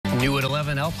New at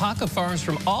 11, alpaca farms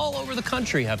from all over the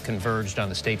country have converged on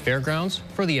the state fairgrounds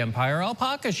for the Empire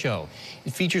Alpaca Show.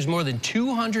 It features more than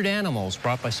 200 animals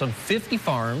brought by some 50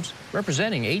 farms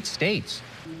representing 8 states.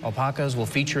 Alpacas will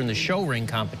feature in the show ring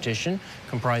competition,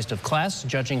 comprised of class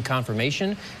judging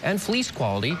conformation and fleece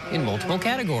quality in multiple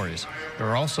categories. There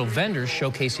are also vendors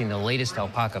showcasing the latest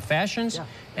alpaca fashions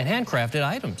and handcrafted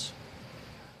items.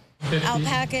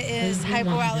 Alpaca is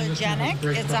hypoallergenic.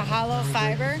 It's a hollow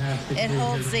fiber. It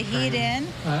holds the heat in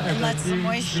and lets the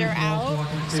moisture out.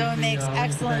 So it makes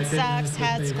excellent socks,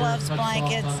 hats, gloves,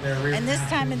 blankets. And this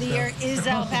time of the year is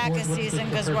alpaca season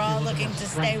because we're all looking to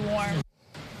stay warm.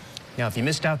 Now, if you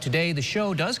missed out today, the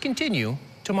show does continue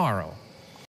tomorrow.